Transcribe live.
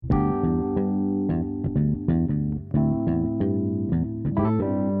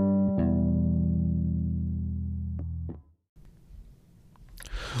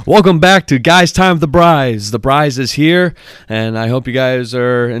Welcome back to Guys Time with the Brys. The Brys is here, and I hope you guys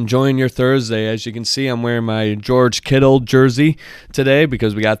are enjoying your Thursday. As you can see, I'm wearing my George Kittle jersey today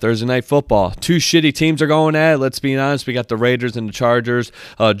because we got Thursday Night Football. Two shitty teams are going at it. Let's be honest. We got the Raiders and the Chargers.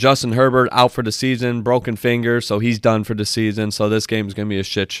 Justin Herbert out for the season, broken finger, so he's done for the season. So this game is going to be a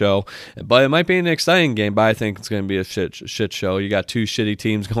shit show. But it might be an exciting game, but I think it's going to be a shit show. You got two shitty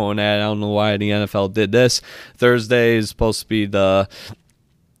teams going at it. I don't know why the NFL did this. Thursday is supposed to be the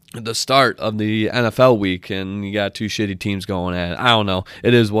start of the NFL week, and you got two shitty teams going at it. I don't know.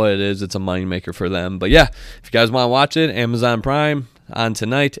 It is what it is. It's a moneymaker for them. But yeah, if you guys want to watch it, Amazon Prime on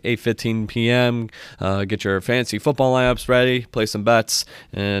tonight, 8:15 p.m. Get your fantasy football lineups ready, play some bets,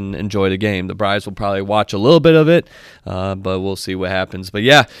 and enjoy the game. The Brys will probably watch a little bit of it, but we'll see what happens. But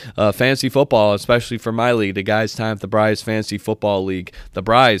yeah, fantasy football, especially for my league, the Guys Time with the Brys Fantasy Football League. The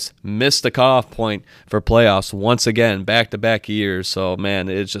Brys missed the cutoff point for playoffs once again, back-to-back years. So, man,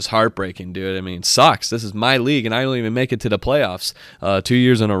 it's just heartbreaking, dude. I mean, it sucks. This is my league, and I don't even make it to the playoffs 2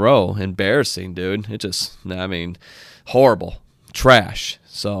 years in a row. Embarrassing, dude. It just, I mean, horrible. Trash.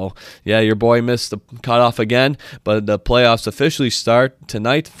 So, yeah, your boy missed the cutoff again, but the playoffs officially start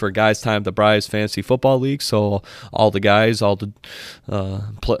tonight for Guys Time the Brys Fantasy Football League. So, all the guys, all the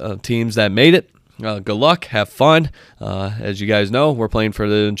teams that made it, good luck, have fun. As you guys know, we're playing for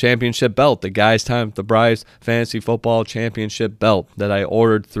the championship belt, the Guys Time the Brys Fantasy Football Championship belt that I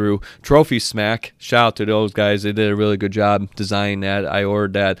ordered through Trophy Smack. Shout out to those guys. They did a really good job designing that. I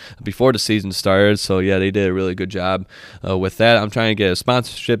ordered that before the season started, so yeah, they did a really good job with that. I'm trying to get a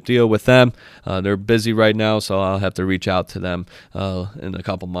sponsorship deal with them. They're busy right now, so I'll have to reach out to them in a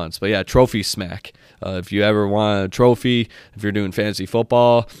couple months. But yeah, Trophy Smack. If you ever want a trophy, if you're doing fantasy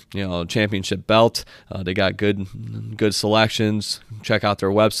football, championship belt, they got good selections. Check out their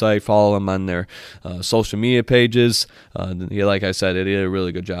website, follow them on their social media pages. Like I said, they did a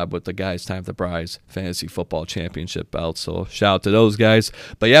really good job with the Guys Time the Brys Fantasy Football Championship belt. So shout out to those guys.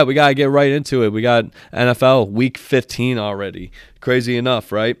 But yeah, we gotta get right into it. We got NFL Week 15 already. Crazy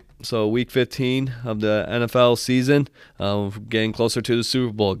enough, right? So Week 15 of the NFL season, getting closer to the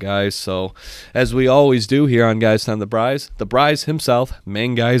Super Bowl, guys. So as we always do here on Guys Time the Brys himself,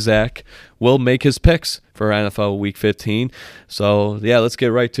 main guy Zach, will make his picks for NFL Week 15. So yeah, let's get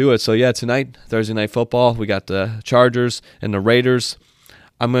right to it. So yeah, tonight, Thursday Night Football, we got the Chargers and the Raiders.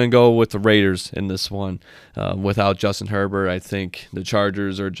 I'm going to go with the Raiders in this one. Without Justin Herbert, I think the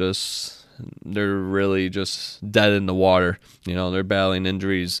Chargers are they're really just dead in the water. They're battling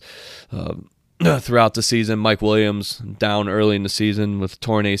injuries throughout the season. Mike Williams down early in the season with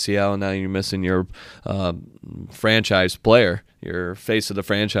torn ACL, and now you're missing your franchise player, your face of the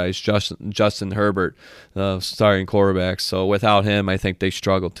franchise, Justin Herbert, starting quarterback. So without him, I think they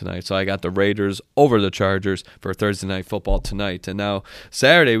struggled tonight. So I got the Raiders over the Chargers for Thursday Night Football tonight. And now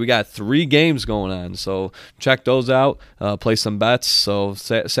Saturday, we got 3 games going on. So check those out. Play some bets. So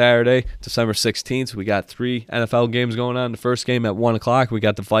Saturday, December 16th, we got 3 NFL games going on. The first game at 1 o'clock, we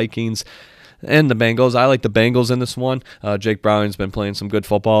got the Vikings and the Bengals. I like the Bengals in this one. Jake Browning's been playing some good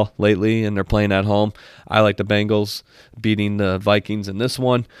football lately, and they're playing at home. I like the Bengals beating the Vikings in this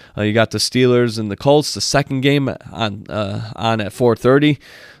one. You got the Steelers and the Colts. The second game on at 4:30.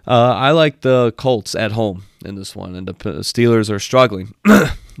 I like the Colts at home in this one, and the Steelers are struggling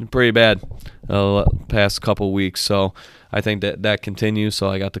pretty bad past couple weeks. So I think that continues. So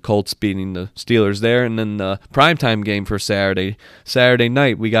I got the Colts beating the Steelers there. And then the primetime game for Saturday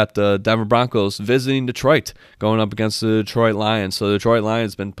night, we got the Denver Broncos visiting Detroit, going up against the Detroit Lions. So the Detroit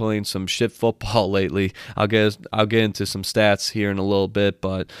Lions been playing some shit football lately. I'll get into some stats here in a little bit,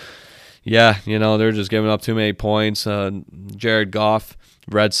 but yeah, they're just giving up too many points. Jared Goff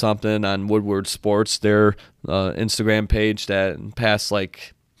read something on Woodward Sports, their Instagram page, that past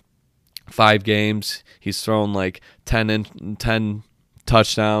 5 games, he's thrown 10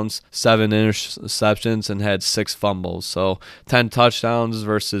 touchdowns, 7 interceptions, and had 6 fumbles. So 10 touchdowns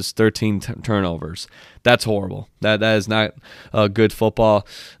versus 13 turnovers. That's horrible. That is not good football.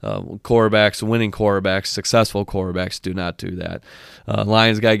 Quarterbacks, winning quarterbacks, successful quarterbacks do not do that.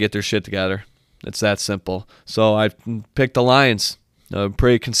 Lions got to get their shit together. It's that simple. So I picked the Lions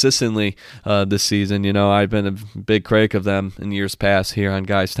pretty consistently this season. I've been a big critic of them in years past here on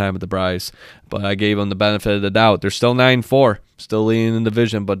Guys Time with the Brys, but I gave them the benefit of the doubt. They're still 9-4, still leading in the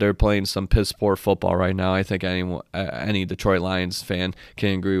division, but they're playing some piss poor football right now. I think any Detroit Lions fan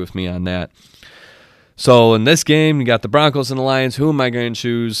can agree with me on that. So in this game, you got the Broncos and the Lions. Who am I going to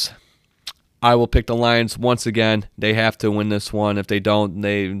choose? I will pick the Lions once again. They have to win this one. If they don't,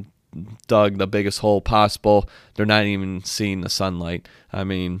 they dug the biggest hole possible. They're not even seeing the sunlight. I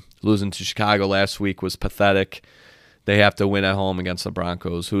mean, losing to Chicago last week was pathetic. they have to win at home against the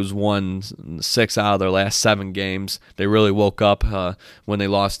Broncos, who's won 6 out of their last 7 games. They really woke up when they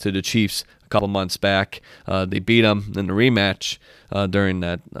lost to the Chiefs a couple months back. They beat them in the rematch during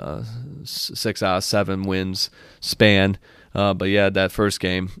that 6 out of 7 wins span. But yeah, that first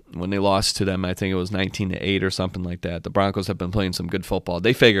game when they lost to them, I think it was 19-8 or something like that. The Broncos have been playing some good football.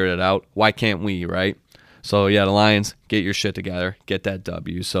 They figured it out. Why can't we, right? So yeah, the Lions, get your shit together, get that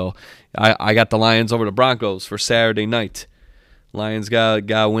W. So I got the Lions over the Broncos for Saturday night. Lions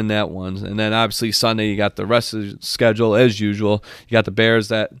gotta win that one, and then obviously Sunday you got the rest of the schedule as usual. You got the Bears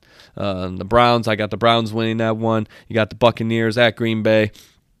the Browns. I got the Browns winning that one. You got the Buccaneers at Green Bay.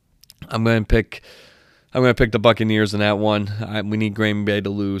 I'm gonna pick the Buccaneers in that one. We need Green Bay to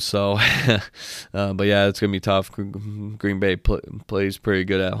lose, so. But yeah, it's gonna be tough. Green Bay plays pretty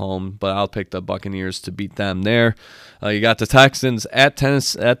good at home, but I'll pick the Buccaneers to beat them there. You got the Texans at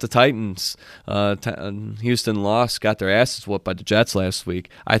the Titans. Houston lost, got their asses whooped by the Jets last week.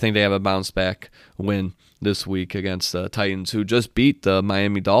 I think they have a bounce back win this week against the Titans, who just beat the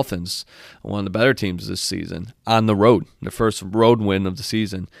Miami Dolphins, one of the better teams this season, on the road. Their first road win of the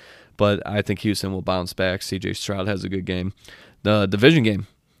season. But I think Houston will bounce back. C.J. Stroud has a good game. The division game.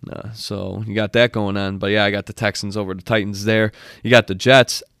 So you got that going on. But, yeah, I got the Texans over the Titans there. You got the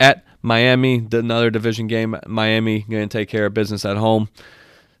Jets at Miami, another division game. Miami going to take care of business at home.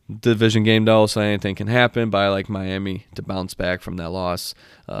 Division game, though, so anything can happen. But I like Miami to bounce back from that loss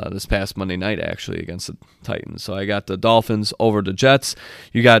this past Monday night, actually, against the Titans. So I got the Dolphins over the Jets.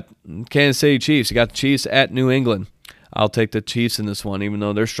 You got Kansas City Chiefs. You got the Chiefs at New England. I'll take the Chiefs in this one, even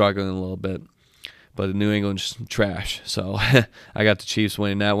though they're struggling a little bit. But New England's trash. So I got the Chiefs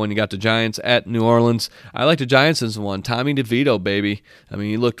winning that one. You got the Giants at New Orleans. I like the Giants in this one. Tommy DeVito, baby. I mean,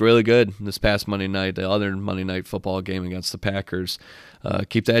 he looked really good this past Monday night, the other Monday night football game against the Packers.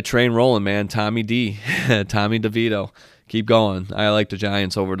 Keep that train rolling, man. Tommy D. Tommy DeVito. Keep going. I like the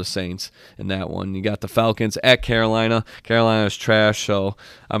Giants over the Saints in that one. You got the Falcons at Carolina. Carolina's trash, so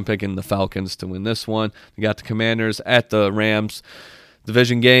I'm picking the Falcons to win this one. You got the Commanders at the Rams.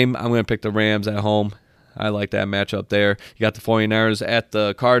 Division game, I'm going to pick the Rams at home. I like that matchup there. You got the 49ers at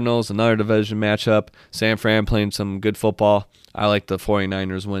the Cardinals, another division matchup. San Fran playing some good football. I like the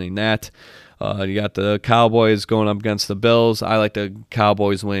 49ers winning that. You got the Cowboys going up against the Bills. I like the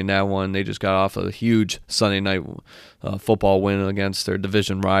Cowboys winning that one. They just got off a huge Sunday night football win against their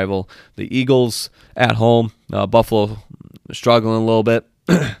division rival. The Eagles at home. Buffalo struggling a little bit.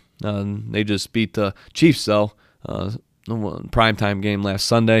 They just beat the Chiefs, though. Primetime game last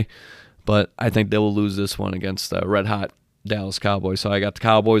Sunday. But I think they will lose this one against the red-hot Dallas Cowboys. So I got the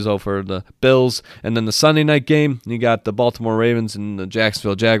Cowboys over the Bills. And then the Sunday night game, you got the Baltimore Ravens and the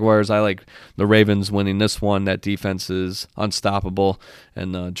Jacksonville Jaguars. I like the Ravens winning this one. That defense is unstoppable.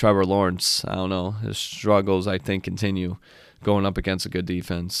 And Trevor Lawrence, I don't know, his struggles, I think, continue going up against a good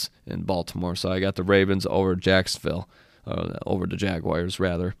defense in Baltimore. So I got the Ravens over Jacksonville, over the Jaguars,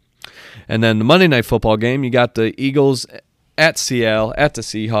 rather. And then the Monday night football game, you got the Eagles at Seattle, at the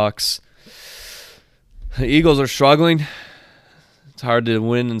Seahawks. The Eagles are struggling. It's hard to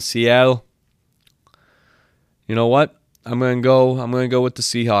win in Seattle. You know what? I'm gonna go with the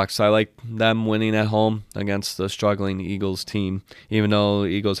Seahawks. I like them winning at home against the struggling Eagles team. Even though the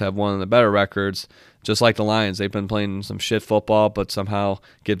Eagles have one of the better records, just like the Lions, they've been playing some shit football, but somehow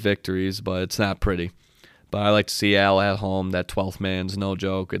get victories. But it's not pretty. But I like Seattle at home. That 12th man's no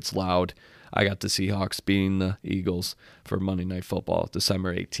joke. It's loud. I got the Seahawks beating the Eagles for Monday Night Football,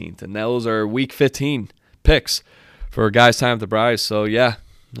 December 18th. And those are Week 15 picks for Guys Time at the Brys. So, yeah,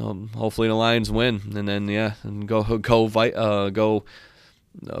 hopefully the Lions win. And then, yeah, and go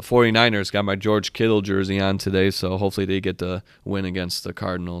 49ers. Got my George Kittle jersey on today, so hopefully they get the win against the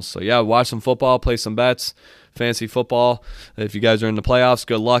Cardinals. So, yeah, watch some football, play some bets, fantasy football. If you guys are in the playoffs,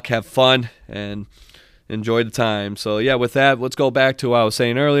 good luck, have fun, and enjoy the time. So, yeah, with that, let's go back to what I was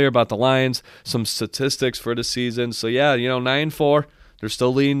saying earlier about the Lions, some statistics for the season. So, yeah, 9-4. They're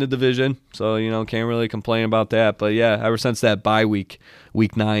still leading the division, so, can't really complain about that. But, yeah, ever since that bye week,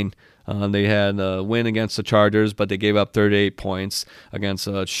 Week 9, they had a win against the Chargers, but they gave up 38 points against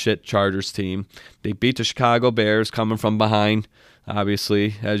a shit Chargers team. They beat the Chicago Bears coming from behind,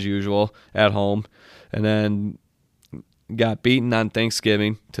 obviously, as usual, at home. And then got beaten on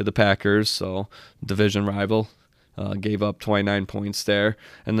Thanksgiving to the Packers, so division rival, gave up 29 points there.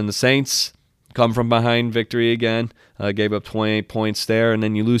 And then the Saints come from behind victory again, gave up 28 points there. And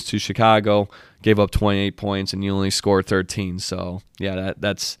then you lose to Chicago, gave up 28 points, and you only scored 13. So, yeah,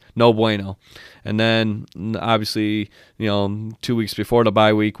 that's no bueno. And then, obviously, 2 weeks before the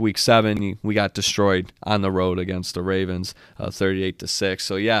bye week, Week 7, we got destroyed on the road against the Ravens, 38-6.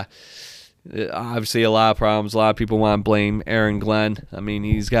 So, yeah, Obviously, a lot of problems. A lot of people want to blame Aaron Glenn. I mean,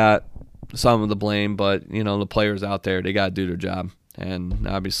 he's got some of the blame, but the players out there, they got to do their job. And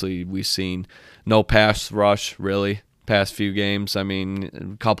obviously, we've seen no pass rush really past few games. I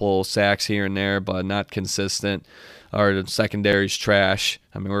mean, a couple sacks here and there, but not consistent. Our secondary's trash.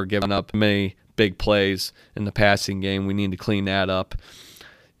 I mean, we're giving up many big plays in the passing game. We need to clean that up.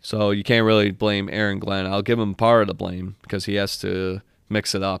 So you can't really blame Aaron Glenn. I'll give him part of the blame because he has to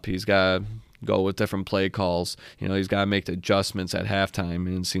mix it up. He's got to go with different play calls. He's got to make the adjustments at halftime,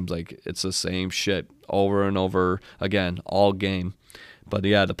 and it seems like it's the same shit over and over again all game. But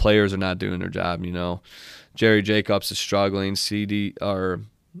yeah, the players are not doing their job. Jerry Jacobs is struggling.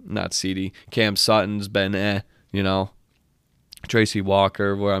 Cam Sutton's been Tracy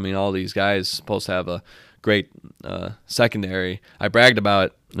Walker. All these guys supposed to have a great secondary. I bragged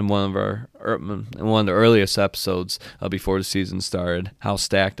about it in one of the earliest episodes before the season started, how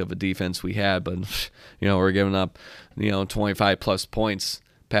stacked of a defense we had. But we're giving up 25 plus points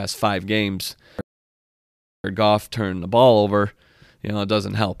past 5 games. Goff turned the ball over. It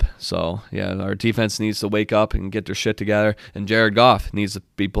doesn't help. So, yeah, our defense needs to wake up and get their shit together. And Jared Goff needs to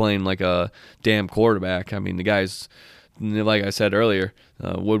be playing like a damn quarterback. I mean, the guy's, like I said earlier,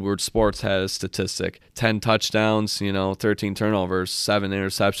 Woodward Sports had a statistic. 10 touchdowns, 13 turnovers, 7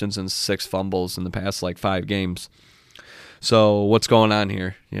 interceptions, and 6 fumbles in the past, 5 games. So, what's going on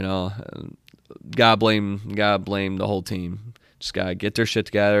here? Gotta blame the whole team. Just gotta get their shit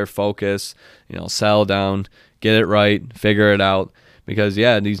together, focus, settle down, get it right, figure it out. Because,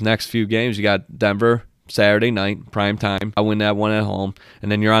 yeah, these next few games, you got Denver Saturday night, prime time. I win that one at home.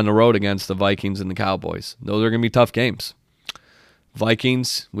 And then you're on the road against the Vikings and the Cowboys. Those are going to be tough games.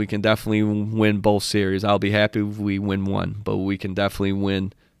 Vikings, we can definitely win both series. I'll be happy if we win one. But we can definitely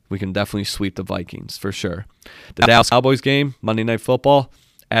win. We can definitely sweep the Vikings for sure. The Dallas Cowboys game, Monday Night Football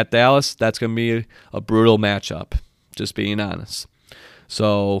at Dallas, that's going to be a brutal matchup, just being honest.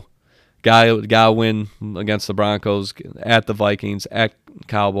 So, Gotta win against the Broncos, at the Vikings, at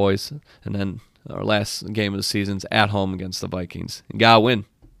Cowboys, and then our last game of the season's at home against the Vikings. You gotta win.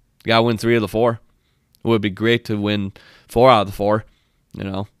 You gotta win 3 of the 4. It would be great to win 4 out of the 4.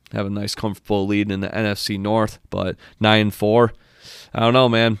 Have a nice, comfortable lead in the NFC North. But 9-4, I don't know,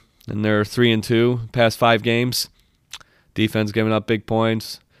 man. And they're 3-2 past 5 games. Defense giving up big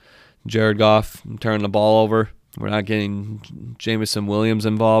points. Jared Goff turning the ball over. We're not getting Jameson Williams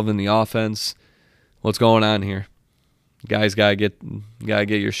involved in the offense. What's going on here? Guys gotta get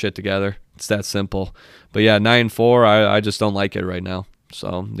your shit together. It's that simple. But yeah, 9-4, I just don't like it right now.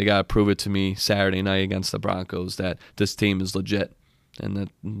 So they gotta prove it to me Saturday night against the Broncos that this team is legit and that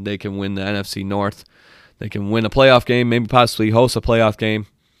they can win the NFC North. They can win a playoff game, maybe possibly host a playoff game.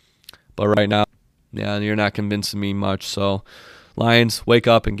 But right now, yeah, you're not convincing me much. So Lions, wake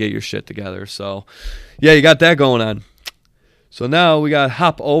up and get your shit together. So, yeah, you got that going on. So now we got to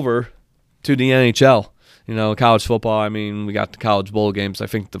hop over to the NHL. College football, we got the college bowl games. I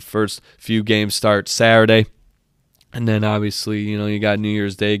think the first few games start Saturday. And then, obviously, you got New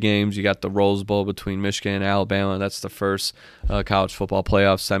Year's Day games. You got the Rose Bowl between Michigan and Alabama. That's the first college football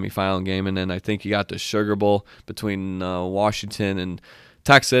playoff semifinal game. And then I think you got the Sugar Bowl between Washington and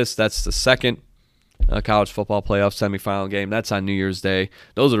Texas. That's the second college football playoff semifinal game. That's on New Year's Day.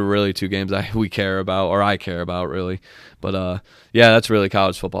 Those are the really 2 games we care about, or I care about, really. But, yeah, that's really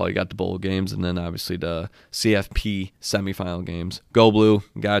college football. You got the bowl games and then, obviously, the CFP semifinal games. Go Blue.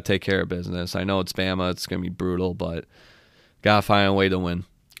 Got to take care of business. I know it's Bama. It's going to be brutal, but got to find a way to win.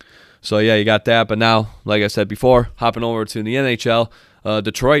 So, yeah, you got that. But now, like I said before, hopping over to the NHL,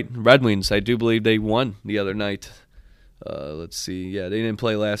 Detroit Red Wings, I do believe they won the other night. Let's see. Yeah, they didn't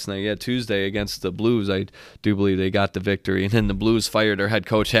play last night. Yeah, Tuesday against the Blues. I do believe they got the victory. And then the Blues fired their head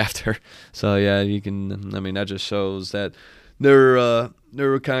coach after. So, yeah, that just shows that they're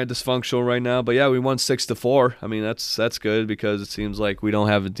kind of dysfunctional right now. But, yeah, we won 6-4. That's good because it seems like we don't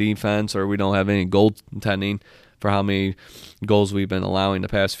have a defense or we don't have any goaltending for how many goals we've been allowing the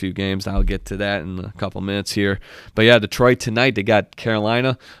past few games. I'll get to that in a couple minutes here. But, yeah, Detroit tonight, they got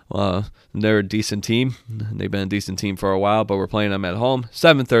Carolina. They're a decent team. They've been a decent team for a while, but we're playing them at home.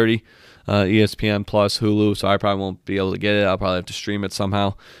 7:30, ESPN plus Hulu, so I probably won't be able to get it. I'll probably have to stream it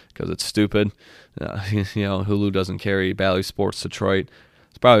somehow because it's stupid. Hulu doesn't carry Bally Sports Detroit.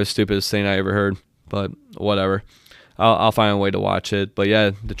 It's probably the stupidest thing I ever heard, but whatever. I'll find a way to watch it. But,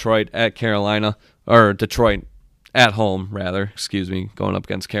 yeah, Detroit at Carolina, or Detroit at home, rather, going up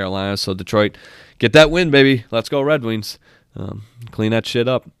against Carolina. So Detroit, get that win, baby. Let's go Red Wings. Clean that shit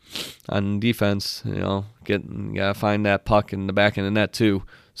up on defense. You gotta find that puck in the back of the net too.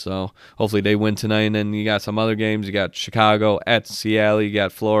 So hopefully they win tonight. And then you got some other games. You got Chicago at Seattle. You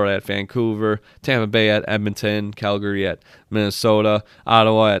got Florida at Vancouver. Tampa Bay at Edmonton. Calgary at Minnesota.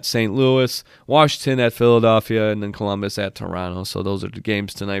 Ottawa at St. Louis. Washington at Philadelphia. And then Columbus at Toronto. So those are the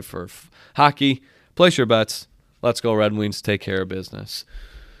games tonight for hockey. Place your bets. Let's go Red Wings. Take care of business.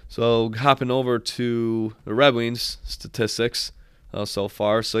 So hopping over to the Red Wings statistics so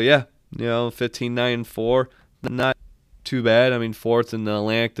far. So yeah, 15-9-4. Not too bad. I mean, fourth in the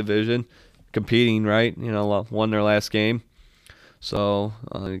Atlantic Division, competing, right? Won their last game, so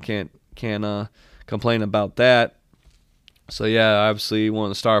you can't complain about that. So yeah, obviously one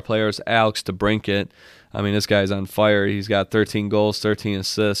of the star players, Alex DeBrincat. I mean, this guy's on fire. He's got 13 goals, 13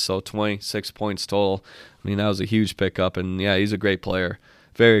 assists, so 26 points total. I mean, that was a huge pickup, and yeah, he's a great player.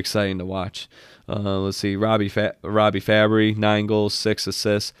 Very exciting to watch. Let's see, Robbie Fabry, 9 goals, 6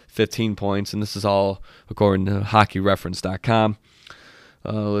 assists, 15 points, and this is all according to hockeyreference.com.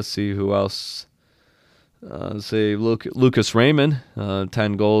 Let's see who else. Let's see, Lucas Raymond,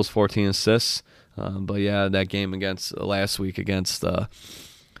 10 goals, 14 assists. But yeah, that game last week against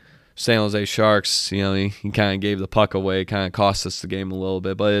San Jose Sharks, he kind of gave the puck away, kind of cost us the game a little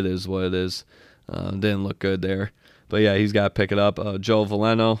bit, but it is what it is. Didn't look good there. But yeah, he's got to pick it up. Joe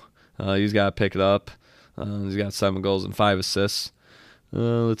Valeno, he's got to pick it up. He's got 7 goals and 5 assists.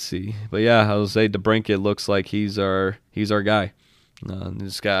 Let's see. But yeah, Jose DeBrincat looks like he's our guy.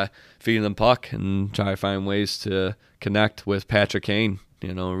 Just got to feed him the puck and try to find ways to connect with Patrick Kane.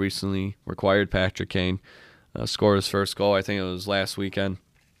 Recently required Patrick Kane. Scored his first goal, I think it was last weekend.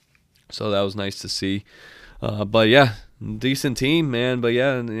 So that was nice to see. But yeah, decent team, man. But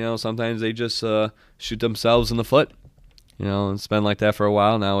yeah, sometimes they just shoot themselves in the foot. It's been like that for a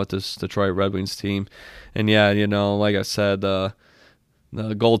while now with this Detroit Red Wings team. And yeah, like I said, the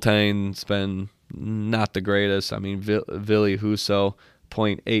goaltending's been not the greatest. I mean, Ville Husso,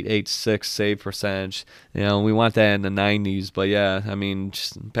 .886 save percentage. We want that in the 90s. But yeah, I mean,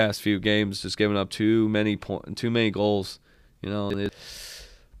 just the past few games, just giving up too many goals.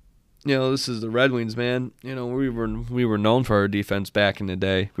 This is the Red Wings, man. We were known for our defense back in the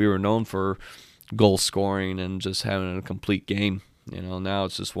day. We were known for goal scoring and just having a complete game. Now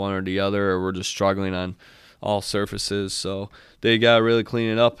it's just one or the other, or we're just struggling on all surfaces. So they got to really clean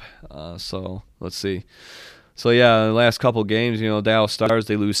it up. So let's see. So yeah, the last couple games, Dallas Stars,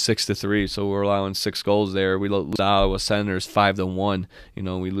 they lose 6-3. So we're allowing 6 goals there. We lose to Ottawa Senators 5-1.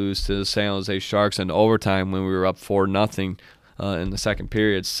 We lose to the San Jose Sharks in overtime when we were up 4-0. In the second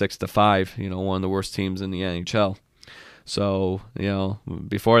period, 6-5. One of the worst teams in the NHL. So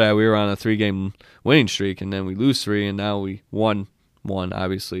before that we were on a 3-game winning streak, and then we lose 3, and now we won 1.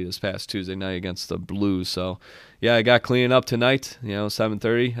 Obviously this past Tuesday night against the Blues. So yeah, I got cleaning up tonight.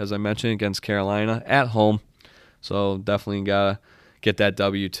 7:30 as I mentioned against Carolina at home. So definitely gotta get that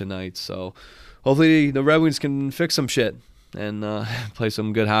W tonight. So hopefully the Red Wings can fix some shit and play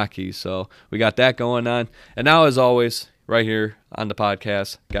some good hockey. So we got that going on. And now, as always, right here on the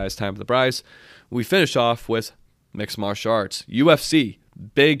podcast, guys, time for the Brys. We finish off with mixed martial arts. UFC,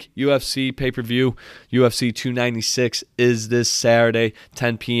 big UFC pay-per-view. UFC 296 is this Saturday,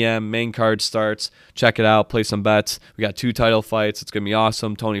 10 p.m. Main card starts. Check it out. Play some bets. We got 2 title fights. It's going to be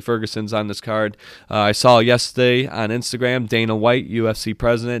awesome. Tony Ferguson's on this card. I saw yesterday on Instagram, Dana White, UFC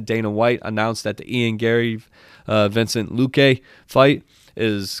president, Dana White announced that the Ian Gary, Vincent Luque fight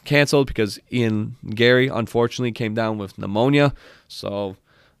is canceled because Ian Gary unfortunately came down with pneumonia. So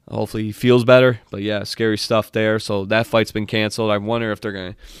hopefully he feels better. But yeah, scary stuff there. So that fight's been canceled. I wonder if they're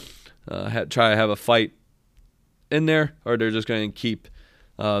going to try to have a fight in there, or they're just going to keep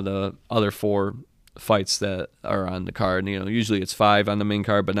the other 4 fights that are on the card. Usually it's 5 on the main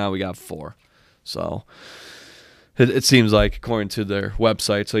card, but now we got 4. So it seems like, according to their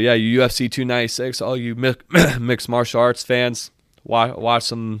website. So yeah, UFC 296, all you mixed martial arts fans, watch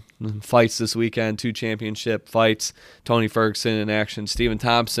some fights this weekend. 2 championship fights. Tony Ferguson in action. Stephen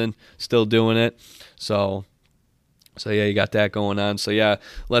Thompson still doing it. So yeah, you got that going on. So yeah,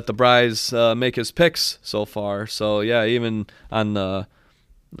 let the Brys make his picks so far. So yeah, even on the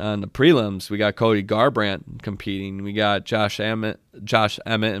prelims, we got Cody Garbrandt competing. We got Josh Emmett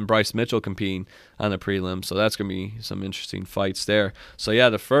and Bryce Mitchell competing on the prelims. So that's gonna be some interesting fights there. So yeah,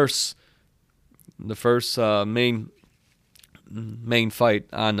 the first main fight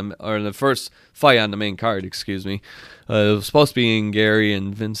the first fight on the main card, excuse me. It was supposed to be Ian Gary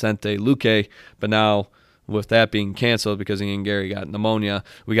and Vincente Luque, but now with that being canceled because Ian Gary got pneumonia,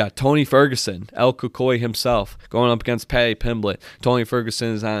 we got Tony Ferguson, El Cucoy himself, going up against Paddy Pimblett. Tony Ferguson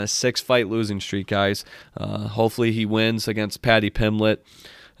is on a 6-fight losing streak, guys. Hopefully he wins against Paddy Pimblett.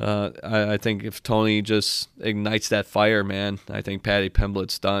 I think if Tony just ignites that fire, man, I think Paddy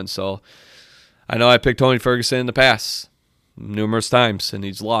Pimblett's done. So I know I picked Tony Ferguson in the past numerous times, and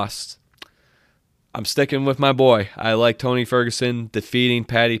he's lost. I'm sticking with my boy. I like Tony Ferguson defeating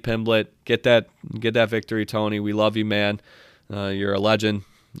Paddy Pimblett. Get that victory, Tony. We love you, man. You're a legend.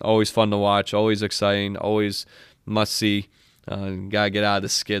 Always fun to watch. Always exciting. Always must see. Gotta get out of the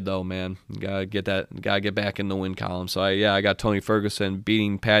skid though, man. Gotta get back in the win column. So I got Tony Ferguson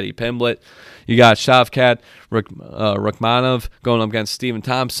beating Paddy Pimblett. You got Shavkat Rakhmonov going up against Stephen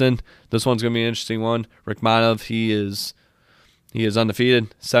Thompson. This one's gonna be an interesting one. Rakhmonov, he is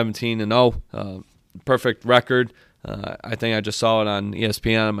undefeated, 17-0. Perfect record. I think I just saw it on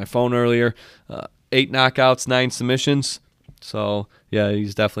ESPN on my phone earlier. 8 knockouts, 9 submissions. So yeah, he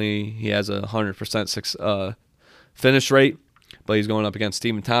has a 100% finish rate. But he's going up against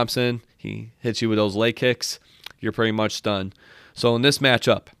Stephen Thompson. He hits you with those leg kicks. You're pretty much done. So in this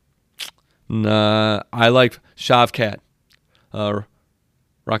matchup, I like Shavkat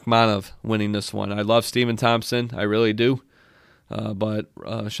Rakhmonov winning this one. I love Stephen Thompson. I really do. But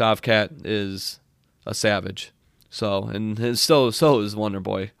Shavkat is a savage. So, and so is Wonder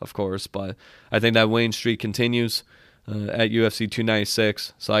Boy, of course. But I think that winning streak continues at UFC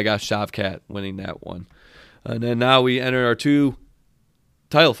 296. So I got Shavkat winning that one. And then now we enter our 2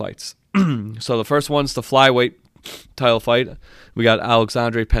 title fights. So the first one's the flyweight title fight. We got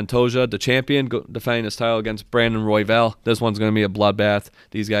Alexandre Pantoja, the champion, defending his title against Brandon Royval. This one's going to be a bloodbath.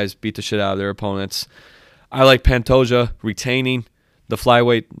 These guys beat the shit out of their opponents. I like Pantoja retaining the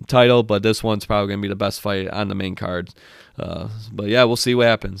flyweight title, but this one's probably going to be the best fight on the main card. But yeah, we'll see what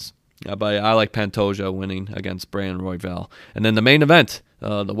happens. But I like Pantoja winning against Brandon Royval. And then the main event,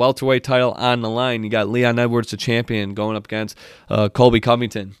 the welterweight title on the line. You got Leon Edwards, the champion, going up against Colby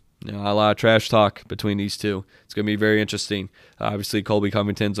Covington. A lot of trash talk between these two. It's going to be very interesting. Obviously, Colby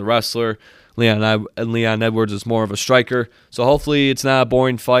Covington's a wrestler. Leon Edwards is more of a striker. So hopefully it's not a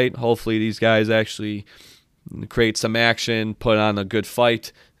boring fight. Hopefully these guys actually create some action, put on a good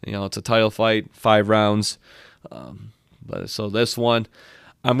fight. It's a title fight, 5 rounds. So this one,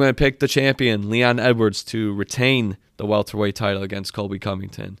 I'm going to pick the champion, Leon Edwards, to retain the welterweight title against Colby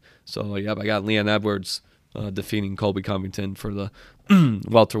Covington. So, I got Leon Edwards defeating Colby Covington for the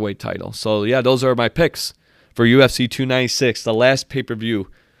welterweight title. So, those are my picks for UFC 296, the last pay-per-view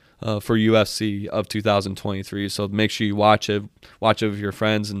for UFC of 2023. So make sure you watch it with your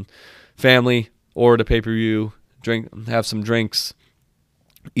friends and family, or the pay-per-view, have some drinks,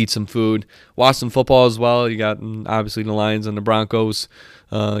 eat some food, watch some football as well. You got obviously the Lions and the Broncos.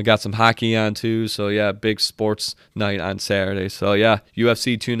 Got some hockey on too. So big sports night on Saturday. So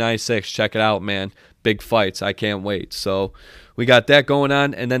UFC 296, check it out, man. Big fights. I can't wait. So we got that going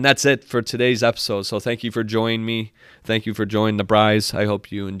on, and then that's it for today's episode. So thank you for joining me. Thank you for joining the Brys. I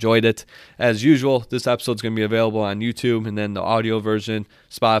hope you enjoyed it. As usual, this episode's going to be available on YouTube, and then the audio version,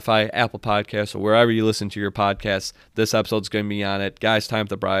 Spotify, Apple Podcasts, or wherever you listen to your podcasts. This episode's going to be on it. Guys, time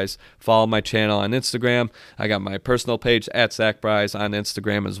for the Brys. Follow my channel on Instagram. I got my personal page at ZachBrys on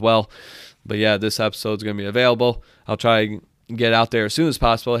Instagram as well. But this episode's going to be available. I'll try get out there as soon as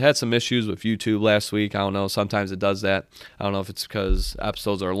possible. I had some issues with YouTube last week. I don't know. Sometimes it does that. I don't know if it's because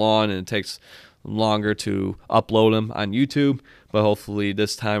episodes are long and it takes longer to upload them on YouTube. But hopefully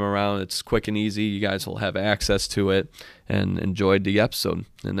this time around it's quick and easy. You guys will have access to it and enjoyed the episode.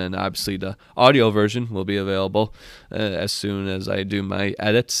 And then obviously the audio version will be available as soon as I do my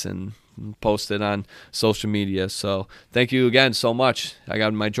edits and post it on social media. So thank you again so much. I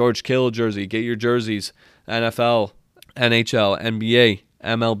got my George Kittle jersey. Get your jerseys. NFL, NHL, NBA,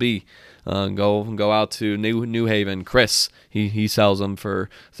 MLB. Go out to New Haven. Chris, he sells them for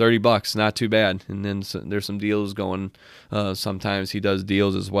 $30. Not too bad. And then there's some deals going. Sometimes he does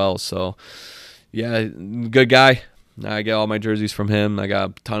deals as well. So good guy. I get all my jerseys from him. I got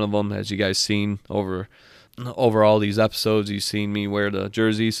a ton of them, as you guys seen over all these episodes. You've seen me wear the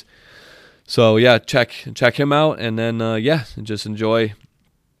jerseys. So check him out, and then just enjoy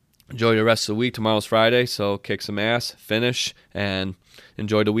the rest of the week. Tomorrow's Friday, so kick some ass, finish, and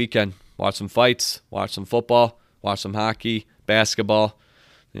enjoy the weekend. Watch some fights, watch some football, watch some hockey, basketball,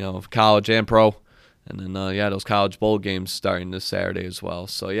 college and pro. And then, those college bowl games starting this Saturday as well.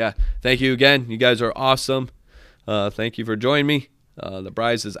 So, thank you again. You guys are awesome. Thank you for joining me. The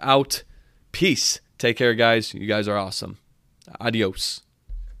Brys is out. Peace. Take care, guys. You guys are awesome. Adios.